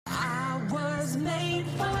made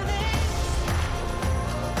for this.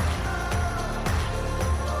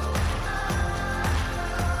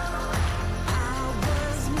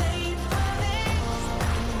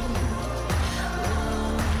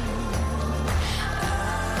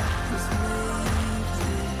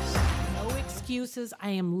 Excuses.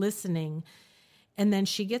 I am listening. And then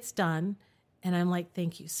she gets done and I'm like,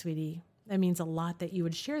 thank you, sweetie. That means a lot that you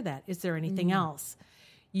would share that. Is there anything else?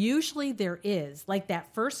 Usually there is. Like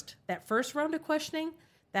that first round of questioning,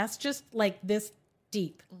 that's just like this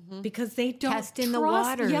deep because they don't Testing trust. the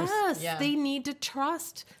waters. Yes, Yeah. they need to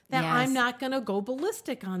trust that Yes. I'm not going to go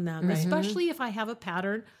ballistic on them, especially if I have a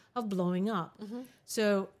pattern of blowing up.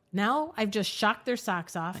 So now I've just shocked their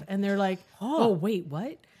socks off and they're like, oh, wait,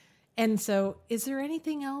 what? And so is there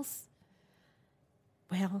anything else?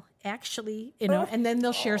 Well, actually, and then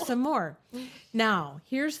they'll share some more. Now,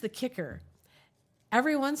 here's the kicker.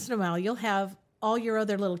 Every once in a while, you'll have all your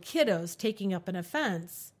other little kiddos taking up an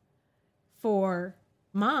offense for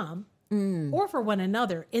mom or for one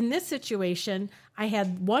another. In this situation, I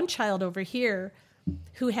had one child over here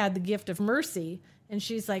who had the gift of mercy, and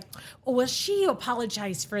she's like, oh, well, she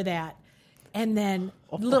apologized for that. And then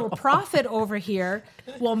little prophet over here,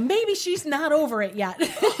 well, maybe she's not over it yet.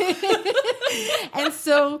 And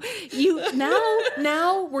so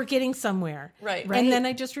now we're getting somewhere. Right. And then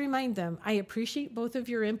I just remind them, I appreciate both of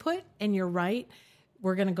your input, and you're right.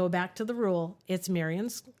 We're going to go back to the rule. It's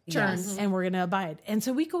Marion's turn, and we're going to abide. And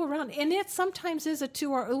so we go around, and it sometimes is a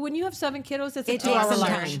 2-hour. When you have 7 kiddos, it's a 2-hour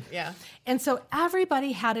lunch. Yeah. And so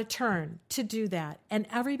everybody had a turn to do that, and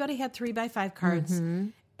everybody had 3x5 cards,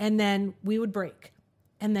 and then we would break.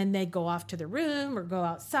 And then they'd go off to the room or go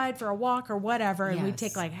outside for a walk or whatever, and we'd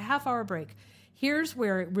take like a half-hour break. Here's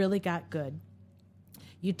where it really got good.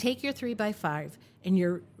 You take your 3x5, and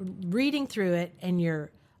you're reading through it, and you're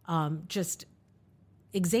just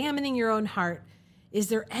examining your own heart. Is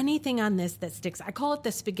there anything on this that sticks? I call it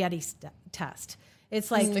the spaghetti test.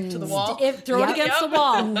 It's like Stick to the wall. Throw it against the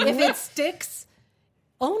wall. If it sticks,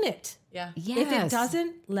 own it. Yeah. Yes. If it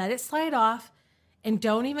doesn't, let it slide off, and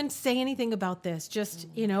don't even say anything about this. Just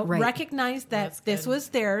recognize that this was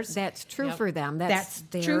theirs. That's true for them. That's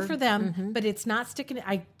true for them, but it's not sticking.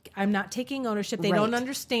 I'm not taking ownership. They don't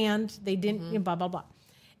understand. They didn't. Blah blah blah.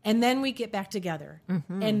 And then we get back together,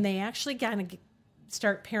 and they actually kind of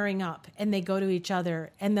start pairing up, and they go to each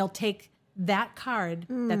other, and they'll take that card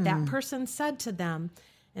that person said to them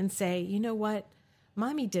and say, you know what?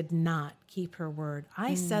 Mommy did not keep her word.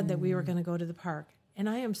 I said that we were going to go to the park, and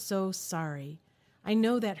I am so sorry. I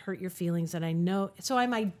know that hurt your feelings, and I know. So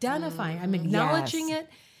I'm identifying. I'm acknowledging it.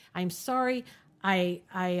 I'm sorry. I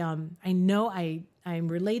know I'm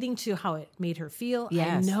relating to how it made her feel. Yes.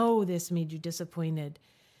 I know this made you disappointed.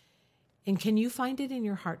 And can you find it in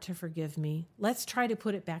your heart to forgive me? Let's try to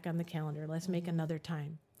put it back on the calendar. Let's make another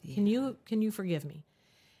time. Yeah. Can you forgive me?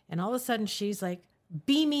 And all of a sudden she's like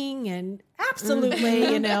beaming and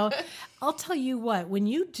absolutely, I'll tell you what, when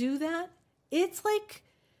you do that, it's like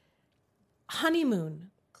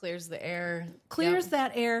honeymoon. Clears the air.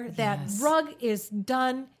 That air. That rug is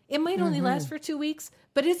done. It might only last for 2 weeks,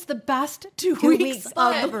 but it's the best 2 weeks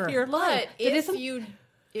of your life. But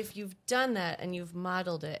if you've done that and you've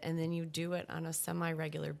modeled it and then you do it on a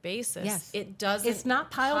semi-regular basis, it doesn't It's not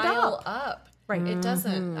piled pile up. up. Right. It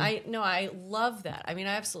doesn't. I love that. I mean,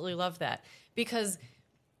 I absolutely love that, because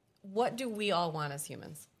what do we all want as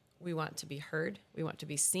humans? We want to be heard. We want to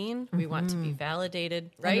be seen. We want to be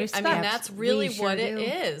validated, right? I mean, that's really what it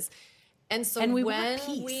is. And so when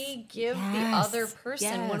we give the other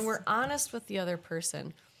person, when we're honest with the other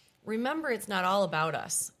person, remember, it's not all about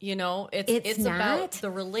us. It's about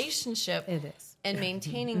the relationship. It is. And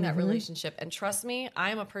maintaining that relationship. And trust me,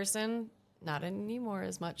 I'm a person, not anymore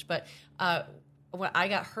as much, but when I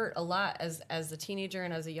got hurt a lot as a teenager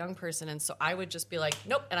and as a young person. And so I would just be like,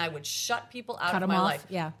 nope. And I would shut people out of my life.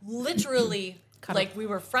 Yeah. Literally. Like we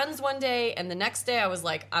were friends one day, and the next day I was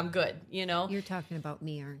like, I'm good, You're talking about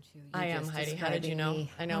me, aren't you? I am, Heidi. How did you know?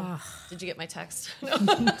 Me. I know. Did you get my text?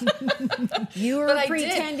 You were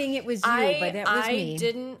pretending it was you, but that was me. I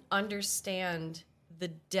didn't understand the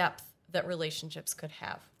depth that relationships could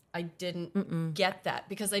have. I didn't get that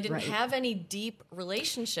because I didn't have any deep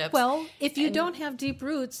relationships. Well, if you don't have deep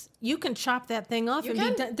roots, you can chop that thing off and be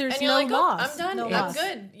done. There's and you're no like, loss. I'm done. No I'm loss.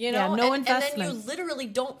 good. No investment. And then you literally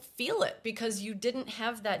don't feel it because you didn't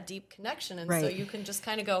have that deep connection. And so you can just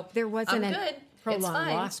kind of go, there wasn't I'm a good.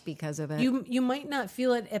 prolonged loss because of it. You might not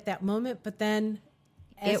feel it at that moment, but then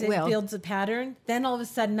as it builds a pattern, then all of a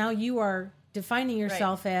sudden now you are defining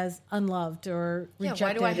yourself as unloved or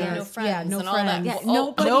rejected. Why do I have no friends? Yeah, no and friends. all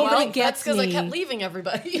that. Yeah, Nobody gets that's because I me. kept leaving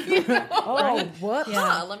everybody. You know? Whoops.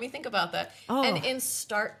 Yeah, let me think about that. And in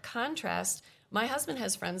stark contrast, my husband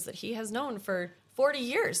has friends that he has known for 40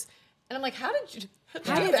 years. And I'm like, how did you do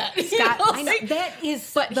that? Scott, I know, that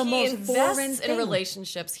is but the he most foreign invests thing. in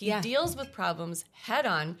relationships. He deals with problems head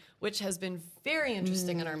on, which has been very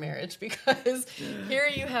interesting in our marriage because here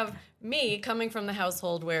you have me coming from the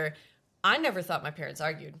household where I never thought my parents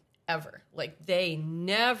argued ever. Like they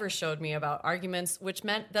never showed me about arguments, which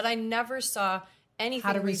meant that I never saw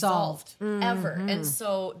anything resolved ever. And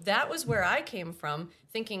so that was where I came from,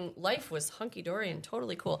 thinking life was hunky-dory and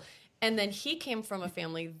totally cool. And then he came from a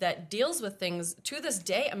family that deals with things to this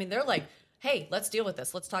day. I mean, they're like, hey, let's deal with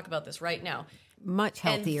this. Let's talk about this right now. Much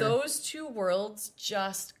healthier. And those two worlds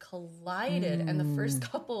just collided. And the first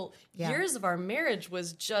couple years of our marriage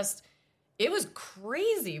was just, it was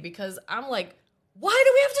crazy because I'm like, why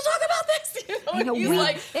do we have to talk about this? You know, and he's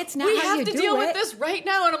like, it's not we how have you to do deal it. with this right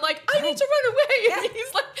now. And I'm like, I need to run away. And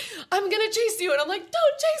he's like, I'm going to chase you. And I'm like,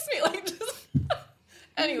 don't chase me. Like, just...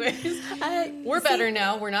 Anyways, we're better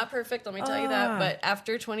now. We're not perfect, let me tell you that. But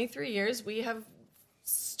after 23 years, we have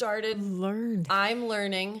learned. I'm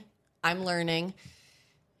learning.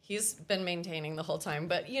 He's been maintaining the whole time.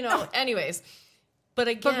 But, you know, anyways. But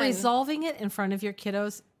again. But resolving it in front of your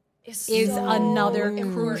kiddos is another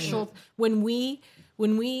crucial. When we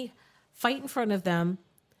fight in front of them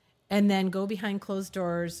and then go behind closed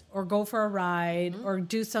doors or go for a ride or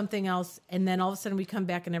do something else, and then all of a sudden we come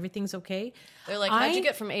back and everything's okay. They're like, how'd you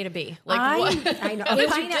get from A to B? Like, what? I know. How A did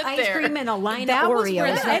pint you of get ice there? cream and a line That of was Oreos.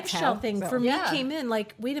 where the That's eggshell how. thing for me came in.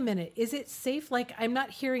 Like, wait a minute, is it safe? Like, I'm not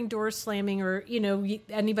hearing doors slamming or, you know,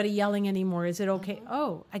 anybody yelling anymore. Is it okay?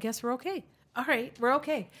 Oh, I guess we're okay. All right, we're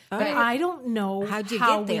okay. But I don't know how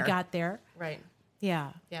we got there. Right.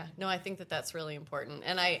 Yeah. Yeah. No, I think that that's really important.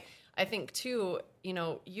 And I think, too, you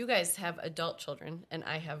know, you guys have adult children, and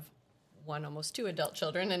I have almost two adult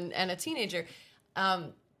children and a teenager.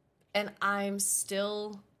 And I'm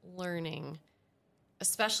still learning,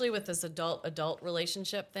 especially with this adult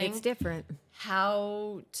relationship thing. It's different.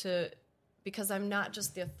 Because I'm not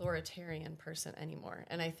just the authoritarian person anymore.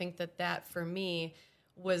 And I think that for me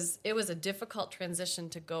was a difficult transition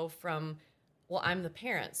to go from, well, I'm the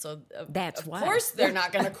parent, so of course they're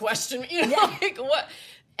not going to question me. You know, like what?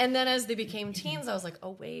 And then as they became teens, I was like,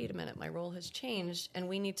 oh, wait a minute, my role has changed, and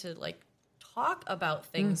we need to like talk about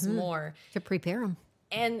things more to prepare them.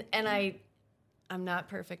 And I'm not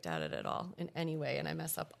perfect at it at all in any way, and I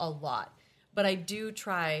mess up a lot. But I do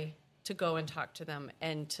try to go and talk to them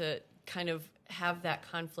and to kind of have that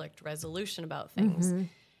conflict resolution about things.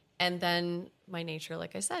 And then my nature,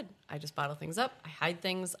 like I said, I just bottle things up. I hide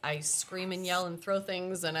things. I scream and yell and throw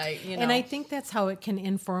things. And And I think that's how it can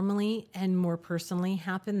informally and more personally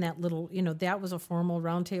happen. That little, you know, that was a formal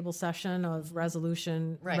roundtable session of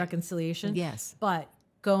resolution, reconciliation. Yes. But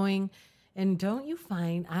going, and don't you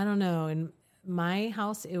find, I don't know, in my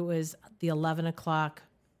house, it was the 11 o'clock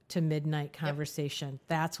to midnight conversation.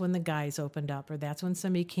 That's when the guys opened up, or that's when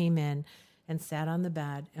somebody came in and sat on the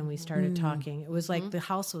bed and we started talking. It was like the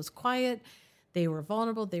house was quiet. They were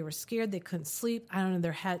vulnerable. They were scared. They couldn't sleep. I don't know.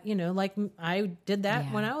 Their head, you know, like I did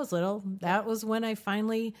that when I was little. That was when I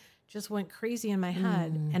finally just went crazy in my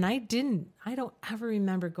head. And I don't ever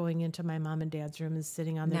remember going into my mom and dad's room and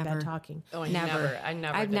sitting on their bed talking. Oh, I've never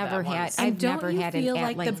had an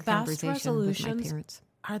at-length conversation with my parents.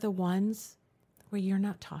 Are the ones where you're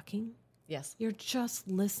not talking? Yes. You're just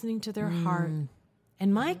listening to their heart.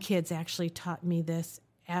 And my kids actually taught me this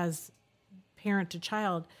as parent to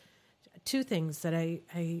child. Two things that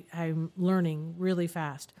I'm learning really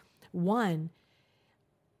fast. One,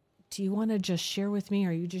 do you want to just share with me?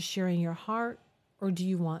 Are you just sharing your heart? Or do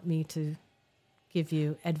you want me to give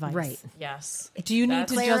you advice? Right. Yes. Do you need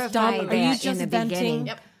to just dump? Are you just venting?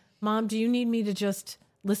 Yep. Mom, do you need me to just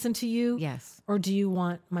listen to you? Yes. Or do you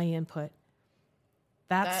want my input?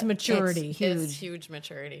 That's maturity. It's huge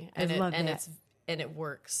maturity. And it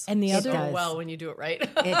works. And the other well when you do it right.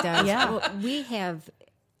 It does. Yeah. Well, we have,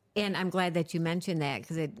 and I'm glad that you mentioned that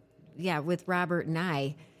because with Robert and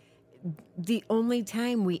I, the only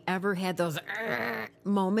time we ever had those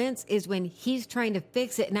moments is when he's trying to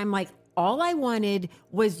fix it. And I'm like, all I wanted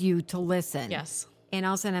was you to listen. Yes. And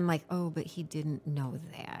all of a sudden I'm like, oh, but he didn't know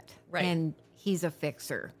that. Right. And he's a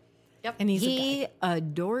fixer. Yep. And he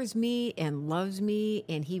adores me and loves me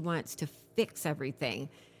and he wants to fix everything.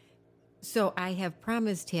 So I have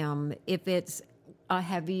promised him if it's a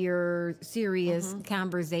heavier, serious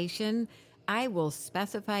conversation, I will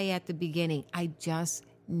specify at the beginning, I just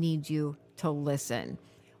need you to listen.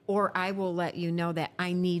 or I will let you know that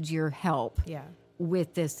I need your help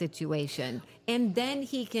with this situation. And then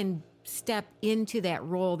he can step into that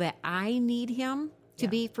role that I need him to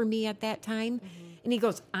be for me at that time. And he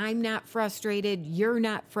goes, I'm not frustrated. You're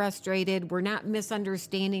not frustrated. We're not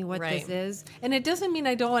misunderstanding what this is. And it doesn't mean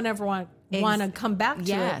I don't ever want to come back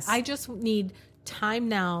to it. I just need time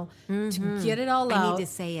now to get it all out. I need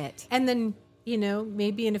to say it. And then,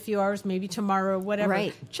 maybe in a few hours, maybe tomorrow, whatever.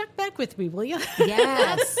 Right. Check back with me, will you? Yeah.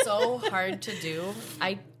 That's so hard to do.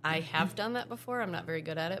 I have done that before. I'm not very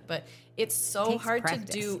good at it, but it's so hard to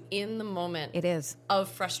do in the moment. It is. Of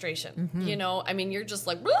frustration. You're just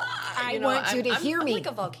like, I want you to hear me. I'm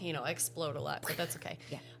like a volcano. I explode a lot, but that's okay.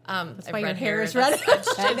 Yeah. That's why your hair is red. It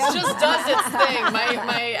just does its thing.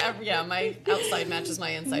 My outside matches my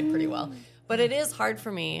inside pretty well. But it is hard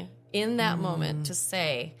for me in that moment to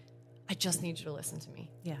say, I just need you to listen to me.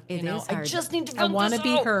 Yeah. It is hard. I just need to I want to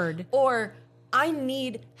be heard. Or I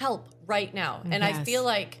need help right now. And I feel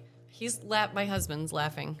like my husband's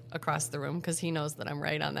laughing across the room because he knows that I'm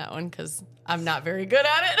right on that one because I'm not very good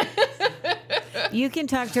at it. You can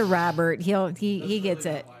talk to Robert. He gets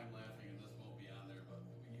it. I'm laughing and this won't be on there, but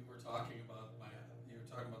you were talking about the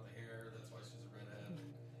hair. That's why she's a redhead.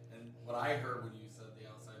 And what I heard when you said the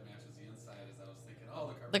outside matches the inside is I was thinking,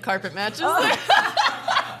 the carpet matches.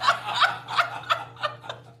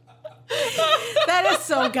 That is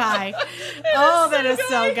so Guy. That is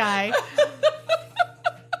so Guy.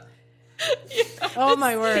 Oh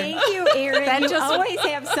my word! Thank you, Erin. You always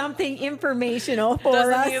have something informational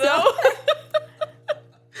for us. He, though?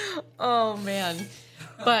 Oh man!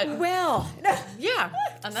 But yeah.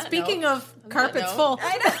 On that Speaking note, of carpets full,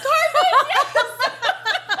 I know.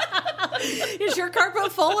 is your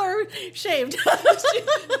carpet full or shaved?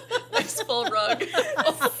 Nice full rug.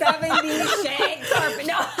 70s shag carpet.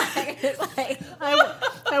 No,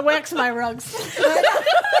 I wax my rugs.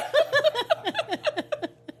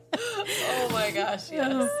 Oh my gosh!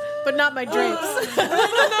 Yes, but not my drapes.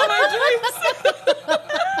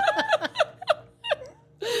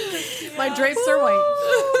 My drapes are white.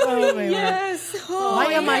 Oh my yes. God.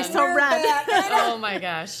 Why am I so red? Oh my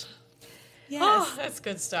gosh. Yes. Oh, that's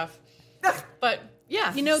good stuff. But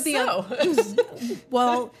yeah,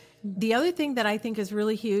 well, the other thing that I think is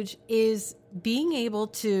really huge is being able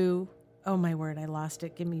to. Oh my word! I lost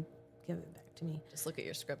it. Give it back to me. Just look at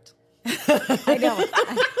your script. I know.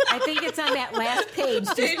 I think it's on that last page.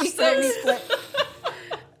 Page 6.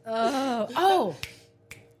 Oh.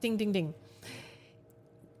 Ding, ding, ding.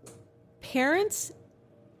 Parents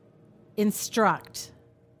instruct,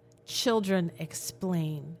 children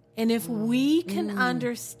explain. And if we can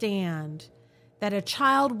understand that a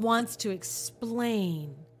child wants to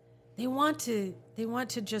explain, they want to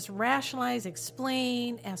just rationalize,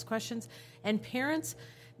 explain, ask questions, and parents,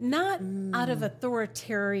 not out of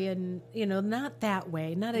authoritarian, not that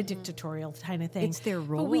way, not a dictatorial kind of thing. It's their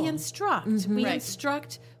role. But we instruct. We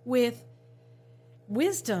instruct with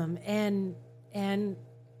wisdom and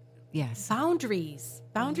yes, boundaries.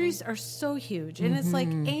 Boundaries are so huge. And it's like,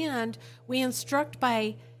 and we instruct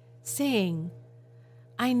by saying,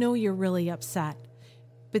 I know you're really upset,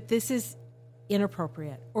 but this is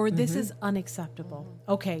inappropriate or this is unacceptable.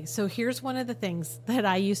 Okay, so here's one of the things that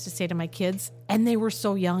I used to say to my kids, and they were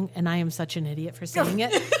so young, and I am such an idiot for saying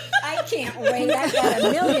it. I can't wait. I've got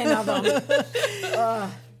a million of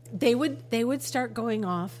them. They would start going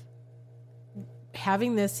off,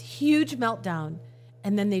 having this huge meltdown,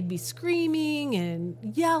 and then they'd be screaming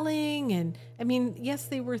and yelling, and I mean, yes,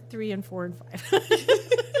 they were 3 and 4 and 5.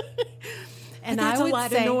 And that's a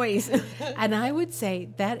lot of noise. And I would say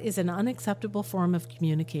that is an unacceptable form of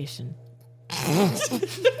communication.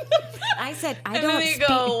 I said, I and don't then you speak.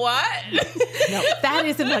 go, what? No, that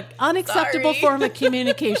is an unacceptable form of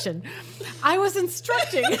communication. I was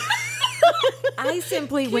instructing. I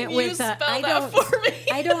simply went you with spell that for me?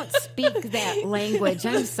 I don't speak that language.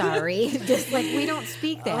 I'm sorry. Just like we don't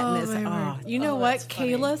speak that in this. You know what? that's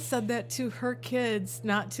funny. Kayla said that to her kids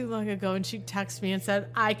not too long ago, and she texted me and said,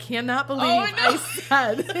 I cannot believe I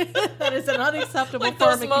said that is an unacceptable Like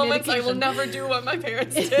form those of moments I communication. will never do what my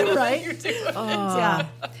parents did. Right? You're doing it. Yeah.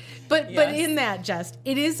 But Yes. in that, Jess,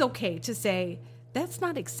 it is okay to say that's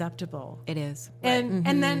not acceptable. It is. And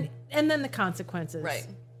then the consequences. Right.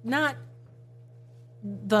 Not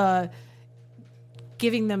the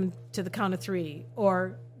giving them to the count of 3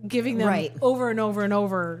 or giving them over and over and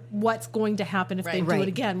over what's going to happen if they do it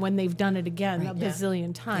again when they've done it again a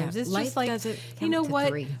bazillion times. Yeah. It's Life just like, doesn't you know count to what?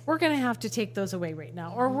 3. We're going to have to take those away right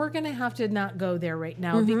now, or we're going to have to not go there right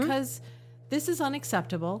now because this is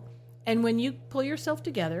unacceptable. And when you pull yourself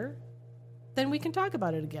together, then we can talk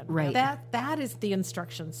about it again. Right. That is the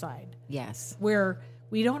instruction side. Yes. Where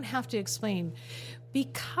We don't have to explain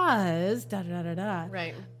because da da da da.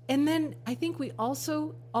 Right. And then I think we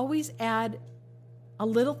also always add a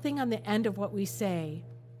little thing on the end of what we say.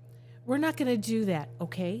 We're not going to do that,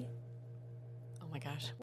 okay? Oh my gosh.